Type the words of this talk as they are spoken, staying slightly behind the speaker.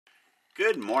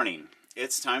Good morning.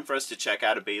 It's time for us to check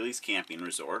out a Bayley's camping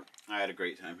resort. I had a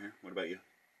great time here. What about you?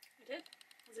 I did.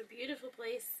 It was a beautiful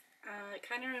place. It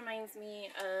kind of reminds me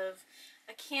of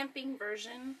a camping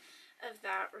version of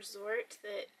that resort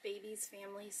that Baby's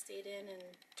family stayed in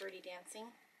Dirty Dancing.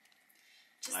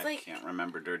 Just I can't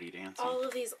remember Dirty Dancing. All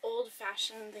of these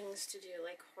old-fashioned things to do,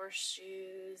 like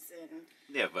horseshoes and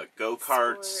they have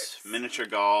go-karts, miniature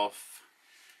golf,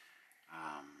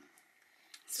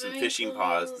 some fishing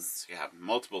ponds. You have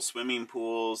multiple swimming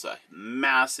pools, a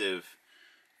massive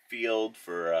field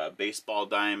for baseball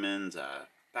diamonds,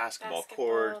 basketball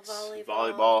courts,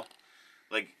 volleyball.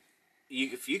 Like,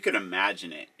 if you could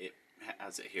imagine it, it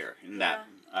has it here. And that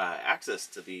access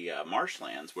to the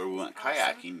marshlands where we went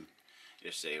kayaking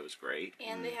yesterday, it was great.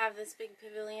 And they have this big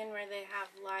pavilion where they have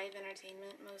live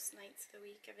entertainment most nights of the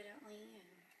week, evidently.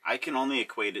 I can only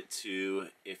equate it to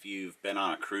if you've been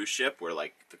on a cruise ship where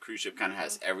like the cruise ship kind of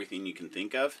has everything you can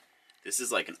think of. This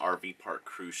is like an RV park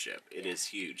cruise ship. It is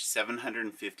huge.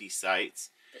 750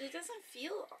 sites. But it doesn't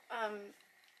feel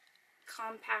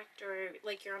compact or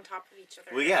like you're on top of each other.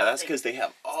 Well, yeah, that's because they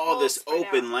have all this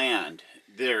open land.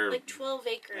 They're like 12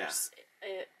 acres.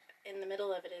 In the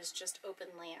middle of it is just open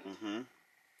land.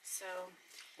 So.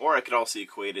 Or I could also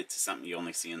equate it to something you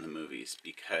only see in the movies,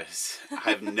 because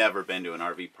I've never been to an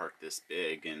RV park this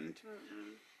big, and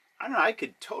I don't know, I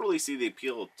could totally see the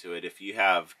appeal to it if you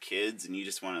have kids and you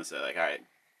just want to say like, all right,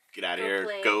 get out of here,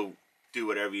 go do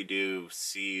whatever you do,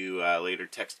 see you later,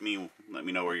 text me, let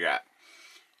me know where you're at,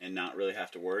 and not really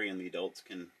have to worry, and the adults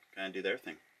can kind of do their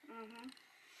thing.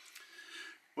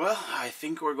 Well, I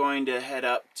think we're going to head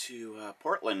up to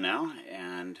Portland now,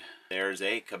 and there's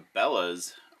a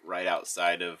Cabela's right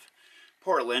outside of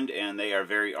Portland, and they are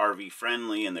very RV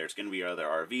friendly, and there's going to be other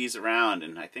RVs around,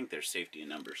 and I think there's safety in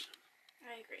numbers.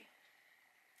 I agree.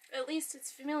 At least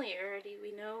it's familiarity.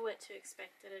 We know what to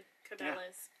expect at a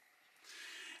Cabela's.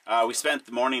 Yeah. We spent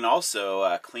the morning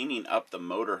also cleaning up the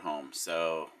motorhome,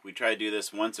 so we try to do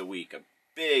this once a week. A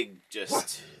big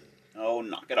oh,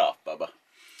 knock it off, Bubba.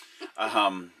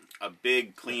 A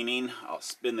big cleaning. I'll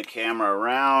spin the camera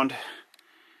around.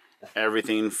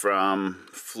 Everything from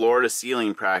floor to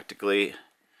ceiling practically.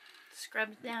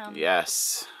 Scrubbed down.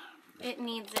 Yes. It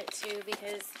needs it too,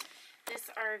 because this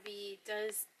RV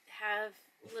does have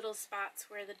little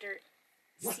spots where the dirt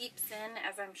seeps in,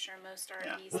 as I'm sure most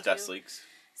RVs do. Dust leaks.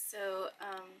 So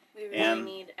we really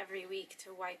need every week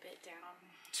to wipe it down.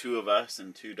 2 of us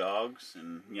and 2 dogs,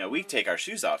 and we take our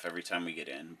shoes off every time we get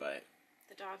in, but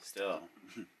the dogs still.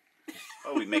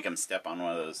 Oh, we make them step on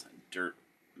one of those dirt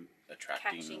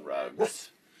attracting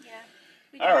rugs. Yeah.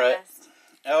 We do our best.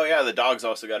 Oh yeah, the dog's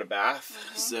also got a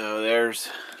bath. So there's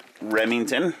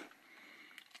Remington,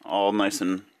 all nice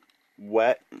and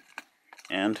wet,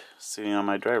 and sitting on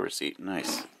my driver's seat.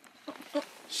 Nice.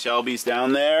 Shelby's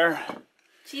down there.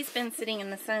 She's been sitting in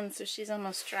the sun, so she's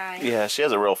almost dry. Yeah, she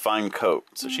has a real fine coat,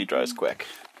 so she dries quick.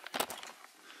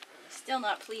 Still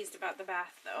not pleased about the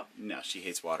bath, though. No, she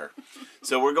hates water.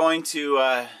 So we're going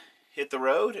to hit the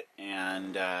road,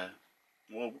 and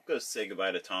we'll go say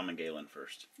goodbye to Tom and Galen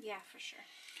first. Yeah, for sure.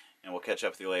 And we'll catch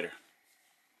up with you later.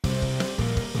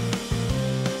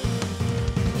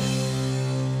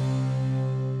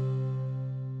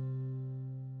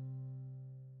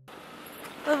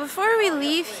 Well, before we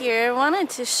leave here, I wanted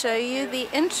to show you the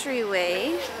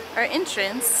entryway, or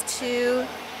entrance to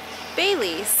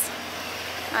Bayley's.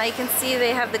 You can see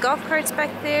they have the golf carts back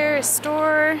there, a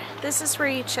store. This is where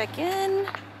you check in.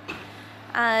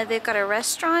 They've got a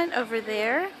restaurant over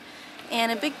there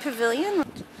and a big pavilion.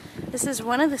 This is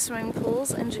one of the swimming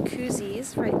pools and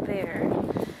jacuzzis right there.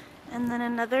 And then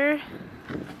another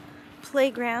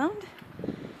playground.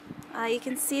 You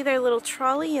can see their little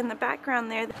trolley in the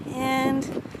background there.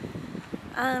 And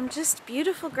just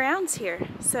beautiful grounds here.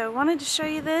 So I wanted to show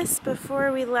you this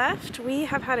before we left. We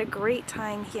have had a great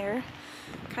time here.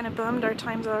 Kind of bummed our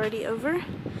time's already over,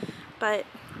 but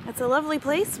it's a lovely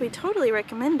place. We totally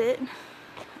recommend it.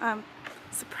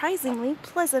 Surprisingly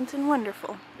pleasant and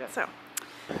wonderful. Yeah. So,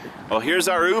 well, here's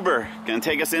our Uber. Gonna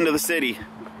take us into the city.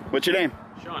 What's your name?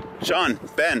 Sean. Sean.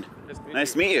 Ben.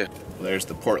 Nice to meet you. Well, there's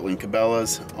the Portland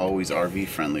Cabela's, always RV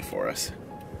friendly for us.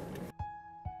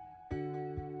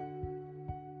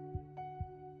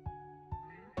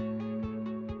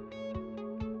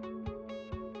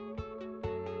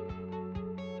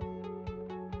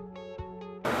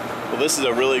 This is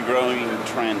a really growing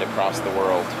trend across the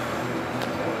world.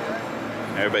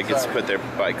 Everybody gets to put their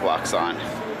bike locks on,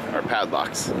 or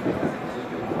padlocks. I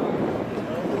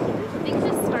think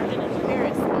this started in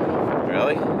Paris.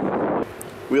 Really?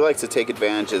 We like to take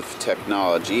advantage of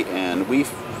technology, and we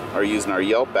are using our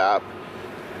Yelp app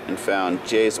and found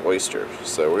Jay's Oyster.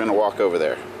 So we're gonna walk over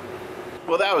there.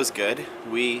 Well, that was good.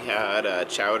 We had a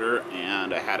chowder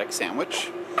and a haddock sandwich.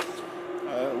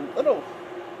 A little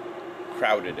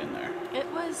crowded in there. It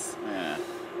was. Yeah.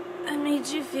 It made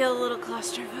you feel a little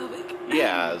claustrophobic.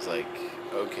 Yeah, I was like,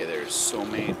 okay, there are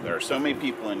so many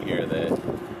people in here that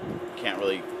can't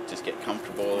really just get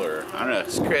comfortable, or I don't know,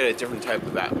 just create a different type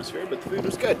of atmosphere, but the food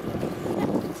was good.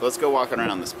 So let's go walking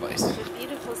around this place. It's a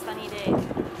beautiful sunny day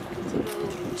to go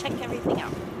check everything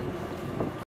out.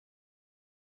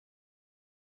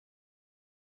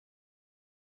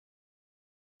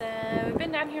 We've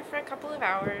been down here for a couple of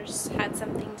hours, had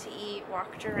something to eat,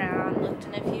 walked around, looked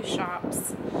in a few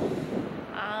shops.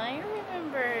 I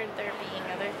remembered there being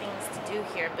other things to do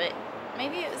here, but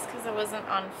maybe it was because I wasn't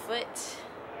on foot.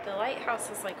 The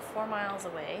lighthouse is like 4 miles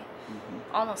away,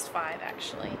 almost 5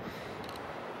 actually.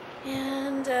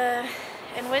 And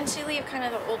once you leave kind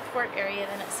of the old port area,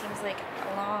 then it seems like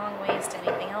a long ways to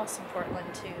anything else in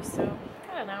Portland too. So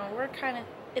I don't know, we're kind of,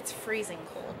 it's freezing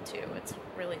cold too. It's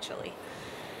really chilly.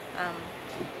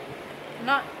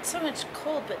 Not so much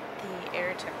cold, but the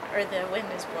the wind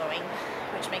is blowing,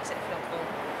 which makes it feel cold.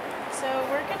 So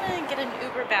we're gonna get an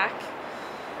Uber back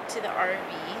to the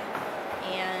RV,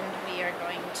 and we are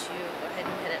going to go ahead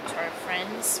and head up to our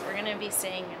friends. We're gonna be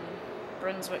staying in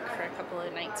Brunswick for a couple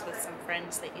of nights with some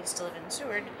friends that used to live in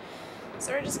Seward.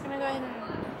 So we're just gonna go ahead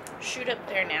and shoot up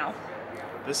there now.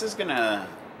 This is gonna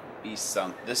be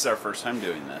this is our first time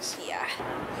doing this. Yeah.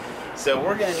 So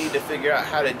we're gonna need to figure out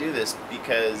how to do this,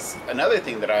 because another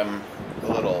thing that I'm a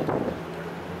little,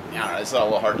 I don't know, it's a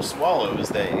little hard to swallow, is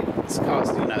that it's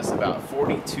costing us about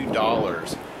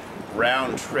 $42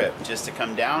 round trip just to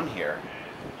come down here.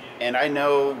 And I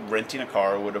know renting a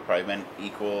car would have probably been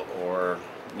equal or,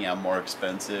 you know, more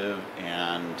expensive,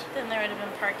 and then there would have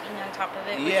been parking on top of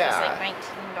it, which yeah, was like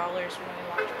 $19 when we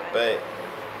walked by. But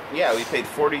yeah, we paid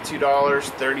 $42,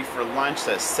 $30 for lunch,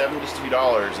 that's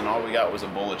 $72, and all we got was a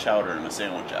bowl of chowder and a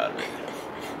sandwich out of it.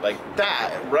 Like,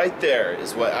 that right there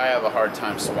is what I have a hard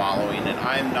time swallowing, and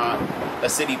I'm not a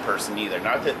city person either.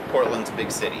 Not that Portland's a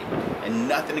big city, and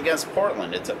nothing against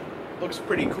Portland. Looks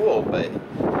pretty cool, but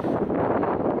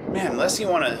man, unless you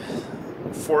want to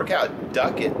fork out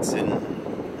ducats and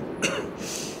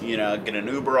you know, get an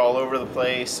Uber all over the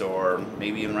place, or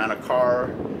maybe even rent a car,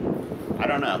 I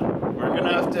don't know. We're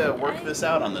gonna have to work this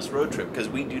out on this road trip, because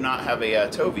we do not have a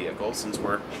tow vehicle, since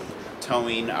we're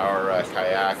towing our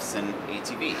kayaks and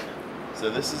ATV. So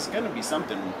this is gonna be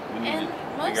something we need to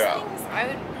figure out. Most things I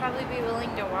would probably be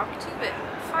willing to walk to, but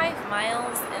 5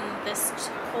 miles in this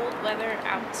cold weather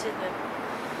out to the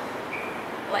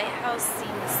lighthouse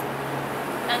seems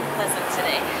unpleasant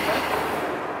today.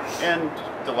 And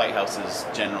the lighthouse is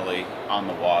generally on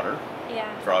the water.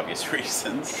 Yeah. For obvious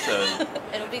reasons. So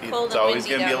it'll be cold. It's always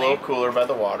going to be a little cooler by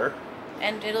the water.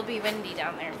 And it'll be windy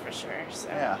down there for sure. So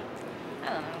yeah. I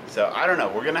don't know. So I don't know.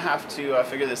 We're going to have to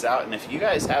figure this out. And if you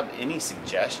guys have any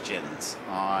suggestions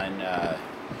on,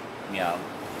 you know,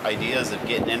 ideas of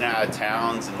getting in and out of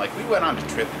towns, and like we went on to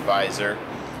TripAdvisor,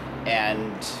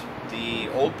 and the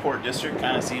Old Port District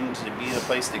kind of seemed to be the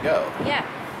place to go. Yeah.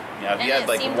 You know, if you had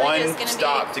like one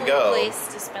stop to go, place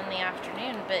to spend the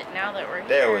afternoon, but now that we're here,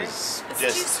 there was it's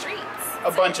just 2 streets. A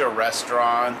bunch of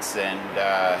restaurants and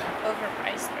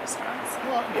overpriced restaurants.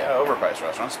 Well, yeah, overpriced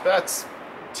restaurants, but that's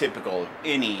typical of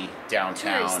any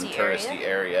downtown touristy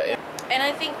area. And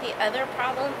I think the other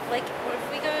problem, like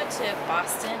if we go to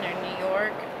Boston or New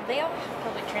York, they all have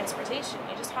public transportation.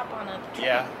 You just hop on a train.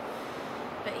 Yeah.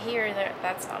 But here,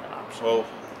 that's not an option. Well,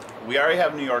 we already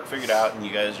have New York figured out, and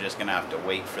you guys are just going to have to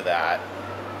wait for that.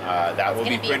 That will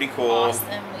be pretty cool.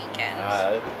 Awesome weekend.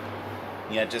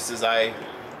 Yeah, just as I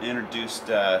introduced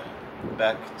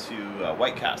Beck to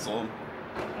White Castle,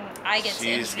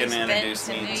 she's going to introduce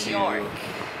me to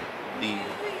the New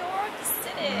York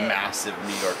City. Massive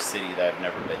New York City that I've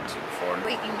never been to before.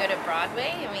 We can go to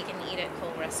Broadway, and we can eat at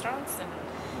cool restaurants, and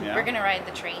we're going to ride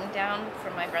the train down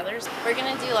from my brother's. We're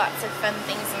going to do lots of fun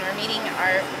things, and we're meeting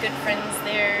our good friends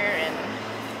there, and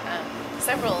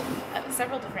several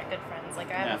different good friends. Like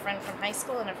I have a friend from high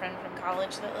school and a friend from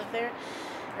college that live there.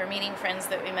 We're meeting friends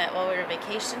that we met while we were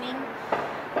vacationing.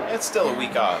 It's still a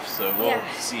week off, so we'll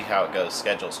see how it goes.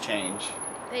 Schedules change.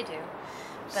 They do.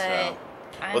 But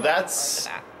well, that's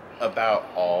about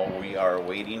all. We are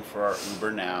waiting for our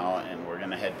Uber now, and we're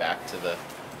going to head back to the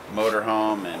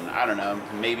motorhome, and I don't know,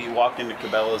 maybe walk into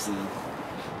Cabela's. And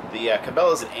the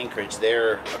Cabela's in Anchorage,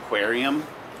 their aquarium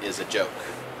is a joke.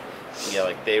 Yeah,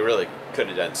 like they really could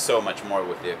have done so much more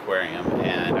with the aquarium,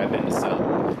 and I've been to some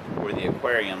where the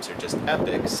aquariums are just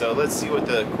epic. So let's see what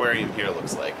the aquarium here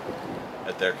looks like.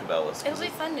 at their Cabela's. It'll be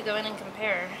fun to go in and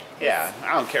compare. Yeah,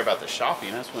 I don't care about the shopping.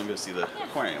 I just want to go see the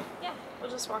aquarium. Yeah, we'll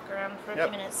just walk around for a few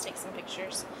minutes, take some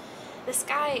pictures. This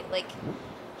guy, like,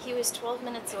 he was 12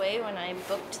 minutes away when I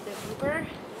booked the Uber,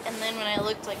 and then when I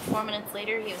looked like 4 minutes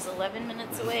later, he was 11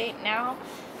 minutes away. Now,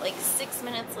 like 6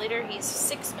 minutes later, he's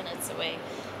 6 minutes away.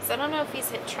 So I don't know if he's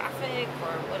hit traffic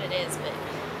or what it is, but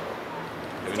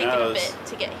it's taken a bit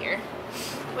to get here,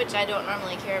 which I don't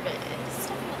normally care, but it's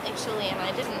definitely chilly, and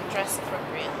I didn't dress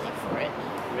appropriately for it.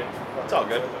 Yeah, it's all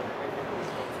good.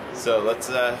 So let's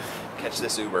catch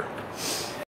this Uber.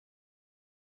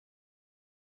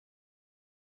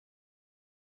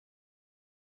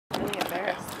 Really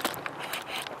embarrassed.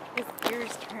 His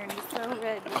ears turned so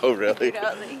red. Oh, really? He figured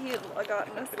out that he had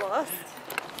gotten us lost.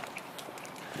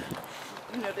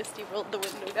 Noticed he rolled the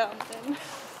window down then.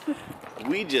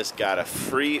 We just got a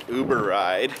free Uber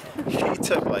ride. He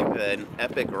took like an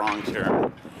epic wrong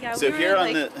turn. Yeah, so we were here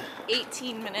on like the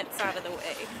 18 minutes out of the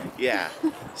way. Yeah.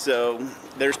 So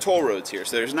there's toll roads here.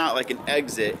 So there's not like an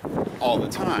exit all the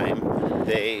time.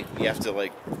 You have to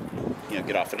like, you know,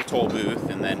 get off at a toll booth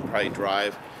and then probably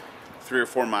drive 3 or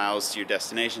 4 miles to your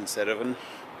destination instead of an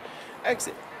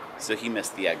exit. So he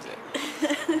missed the exit.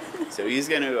 So he's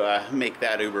going to make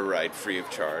that Uber ride free of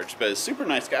charge. But a super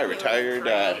nice guy, retired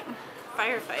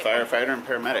firefighter and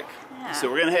paramedic. Yeah. So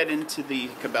we're going to head into the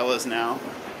Cabela's now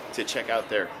to check out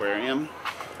their aquarium.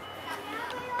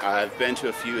 I've been to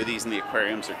a few of these and the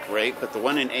aquariums are great, but the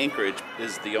one in Anchorage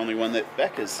is the only one that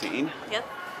Becca's seen. Yep.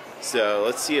 So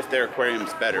let's see if their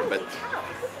aquarium's better.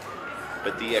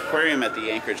 But the aquarium at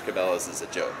the Anchorage Cabela's is a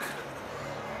joke.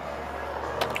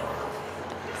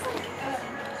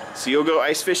 So you'll go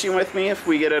ice fishing with me if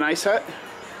we get an ice hut?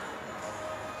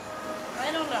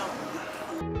 I don't know.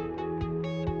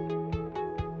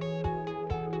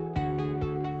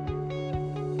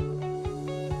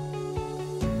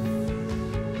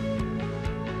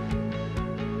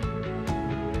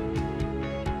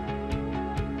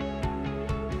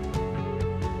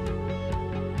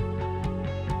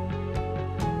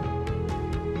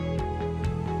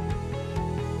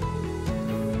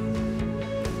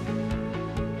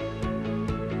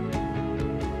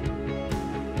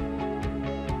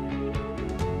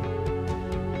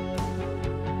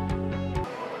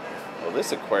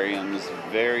 This aquarium is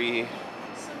very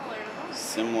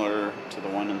similar to the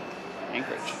one in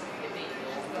Anchorage.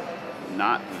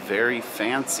 Not very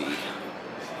fancy.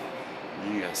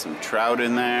 You got some trout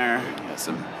in there, you got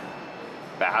some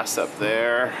bass up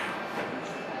there.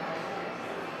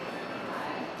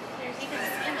 There's even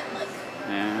salmon, look.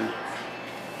 Yeah.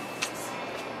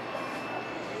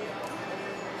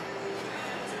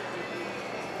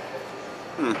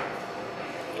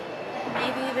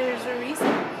 Maybe there's a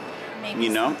reason. Maybe You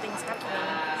know, something's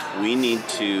happening. we need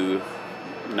to,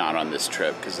 not on this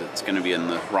trip because it's going to be in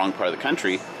the wrong part of the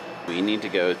country, we need to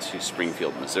go to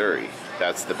Springfield, Missouri.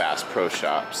 That's the Bass Pro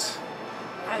Shops.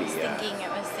 I was thinking it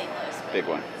was St. Louis. But Big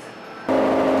one.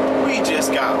 We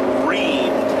just got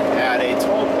reamed at a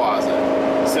toll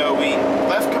plaza. So we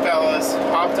left Cabela's,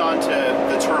 hopped onto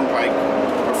the turnpike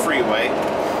or freeway,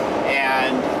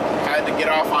 and had to get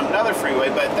off on another freeway,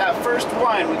 but that first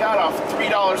one we got off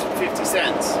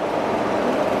 $3.50.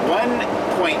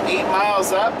 1.8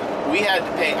 miles up, we had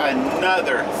to pay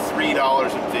another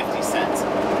 $3.50.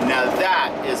 Now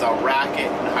that is a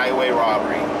racket and highway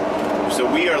robbery.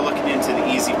 So we are looking into the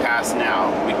Easy Pass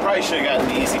now. We probably should have gotten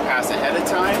the Easy Pass ahead of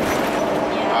time,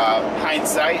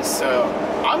 hindsight. So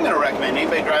I'm going to recommend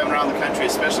anybody driving around the country,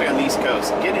 especially on the East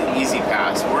Coast, get an Easy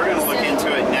Pass. We're going to look into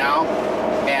it now.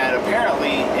 And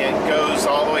apparently it goes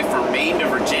all the way from Maine to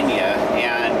Virginia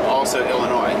and also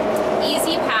Illinois.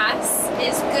 Easy Pass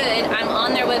is good. I'm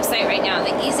on their website right now.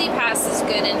 The Easy Pass is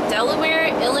good in Delaware,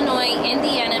 Illinois,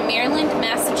 Indiana, Maryland,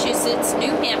 Massachusetts,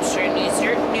 New Hampshire,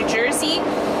 New Jersey,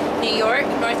 New York,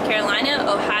 North Carolina,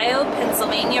 Ohio,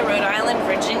 Pennsylvania, Rhode Island,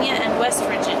 Virginia, and West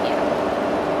Virginia,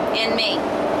 and Maine.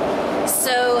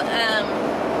 So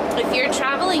if you're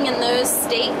traveling in those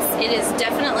states, it is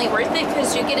definitely worth it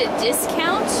because you get a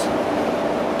discount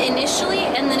initially,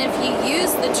 and then if you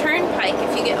use the turnpike,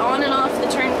 if you get on and off the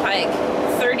turnpike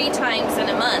 30 times in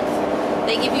a month,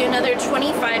 they give you another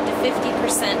 25 to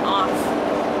 50% off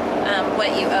what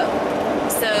you owe.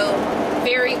 So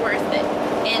very worth it.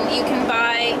 And you can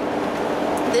buy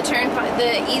the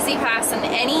Easy Pass in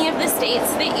any of the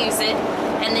states that use it,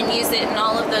 and then use it in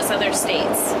all of those other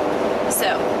states.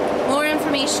 So more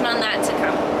information on that to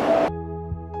come.